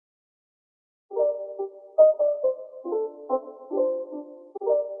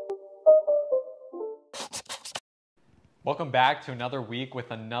Welcome back to another week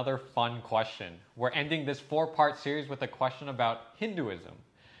with another fun question. We're ending this 4-part series with a question about Hinduism.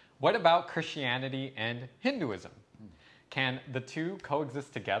 What about Christianity and Hinduism? Can the two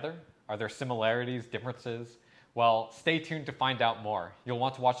coexist together? Are there similarities, differences? Well, stay tuned to find out more. You'll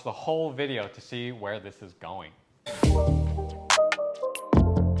want to watch the whole video to see where this is going.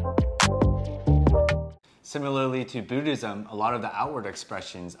 Similarly to Buddhism, a lot of the outward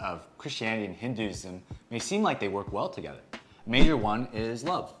expressions of Christianity and Hinduism may seem like they work well together. A major one is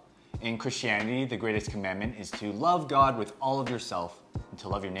love. In Christianity, the greatest commandment is to love God with all of yourself and to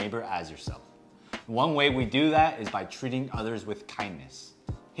love your neighbor as yourself. One way we do that is by treating others with kindness.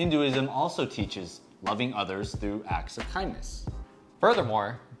 Hinduism also teaches loving others through acts of kindness.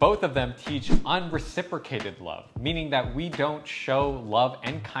 Furthermore, both of them teach unreciprocated love, meaning that we don't show love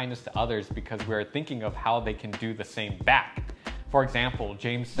and kindness to others because we're thinking of how they can do the same back. For example,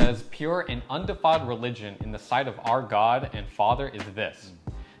 James says, "Pure and undefiled religion in the sight of our God and Father is this,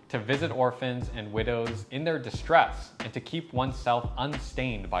 to visit orphans and widows in their distress and to keep oneself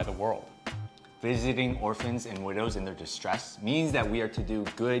unstained by the world." Visiting orphans and widows in their distress means that we are to do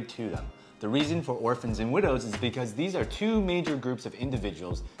good to them. The reason for orphans and widows is because these are two major groups of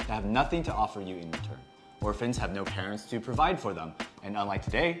individuals that have nothing to offer you in return. Orphans have no parents to provide for them, and unlike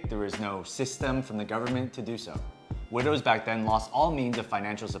today, there is no system from the government to do so. Widows back then lost all means of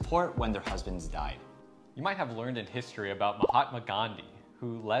financial support when their husbands died. You might have learned in history about Mahatma Gandhi,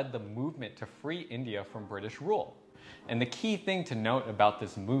 who led the movement to free India from British rule. And the key thing to note about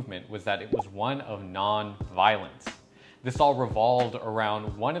this movement was that it was one of non-violence. This all revolved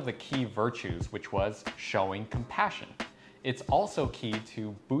around one of the key virtues, which was showing compassion. It's also key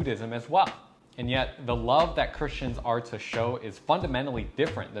to Buddhism as well. And yet, the love that Christians are to show is fundamentally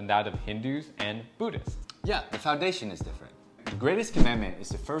different than that of Hindus and Buddhists. Yeah, the foundation is different. The greatest commandment is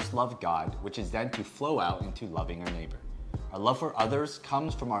to first love God, which is then to flow out into loving our neighbor. Our love for others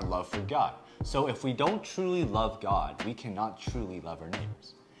comes from our love for God. So if we don't truly love God, we cannot truly love our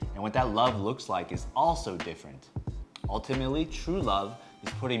neighbors. And what that love looks like is also different. Ultimately, true love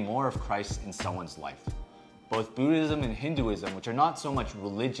is putting more of Christ in someone's life. Both Buddhism and Hinduism, which are not so much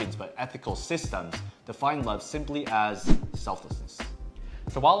religions but ethical systems, define love simply as selflessness.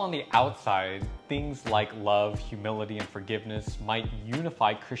 So while on the outside, things like love, humility, and forgiveness might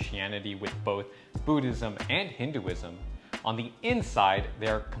unify Christianity with both Buddhism and Hinduism, on the inside, they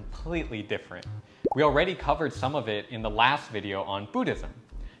are completely different. We already covered some of it in the last video on Buddhism.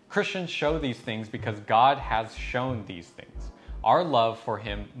 Christians show these things because God has shown these things. Our love for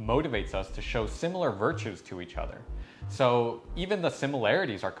Him motivates us to show similar virtues to each other. So even the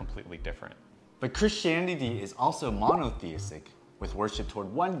similarities are completely different. But Christianity is also monotheistic, with worship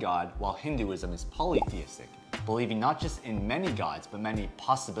toward one God, while Hinduism is polytheistic, believing not just in many gods, but many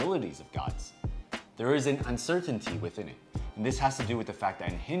possibilities of gods. There is an uncertainty within it, and this has to do with the fact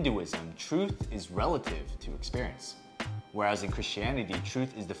that in Hinduism, truth is relative to experience. Whereas in Christianity,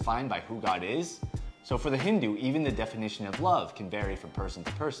 truth is defined by who God is. So for the Hindu, even the definition of love can vary from person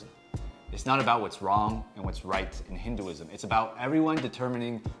to person. It's not about what's wrong and what's right in Hinduism. It's about everyone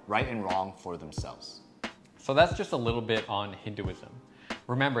determining right and wrong for themselves. So that's just a little bit on Hinduism.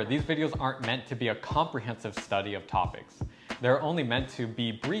 Remember, these videos aren't meant to be a comprehensive study of topics. They're only meant to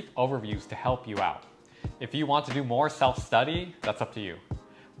be brief overviews to help you out. If you want to do more self-study, that's up to you.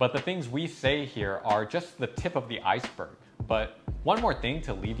 But the things we say here are just the tip of the iceberg. But one more thing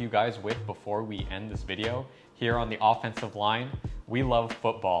to leave you guys with before we end this video. Here on the offensive line, we love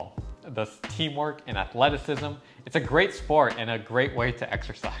football. The teamwork and athleticism, it's a great sport and a great way to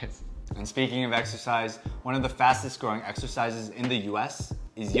exercise. And speaking of exercise, one of the fastest growing exercises in the US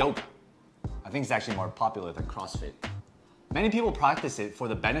is yoga. I think it's actually more popular than CrossFit. Many people practice it for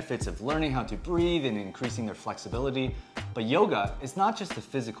the benefits of learning how to breathe and increasing their flexibility, but yoga is not just a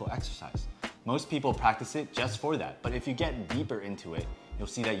physical exercise. Most people practice it just for that, but if you get deeper into it, you'll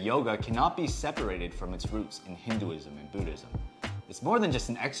see that yoga cannot be separated from its roots in Hinduism and Buddhism. It's more than just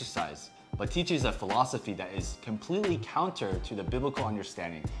an exercise, but teaches a philosophy that is completely counter to the biblical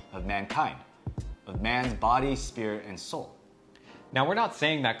understanding of mankind, of man's body, spirit, and soul. Now, we're not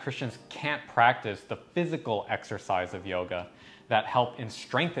saying that Christians can't practice the physical exercise of yoga that help in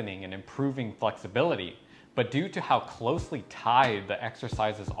strengthening and improving flexibility, but due to how closely tied the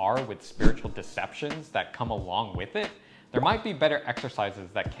exercises are with spiritual deceptions that come along with it, there might be better exercises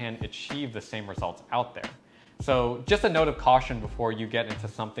that can achieve the same results out there. So just a note of caution before you get into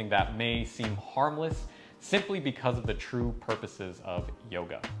something that may seem harmless simply because of the true purposes of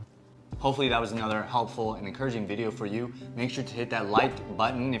yoga. Hopefully that was another helpful and encouraging video for you. Make sure to hit that like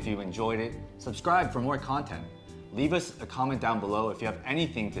button if you enjoyed it. Subscribe for more content. Leave us a comment down below if you have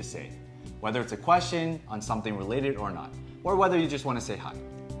anything to say, whether it's a question on something related or not, or whether you just want to say hi.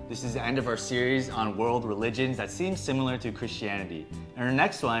 This is the end of our series on world religions that seem similar to Christianity, and our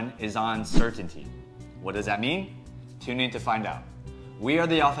next one is on certainty. What does that mean? Tune in to find out. We are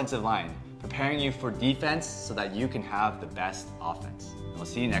the offensive line, preparing you for defense so that you can have the best offense. We'll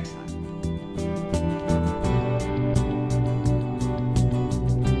see you next time.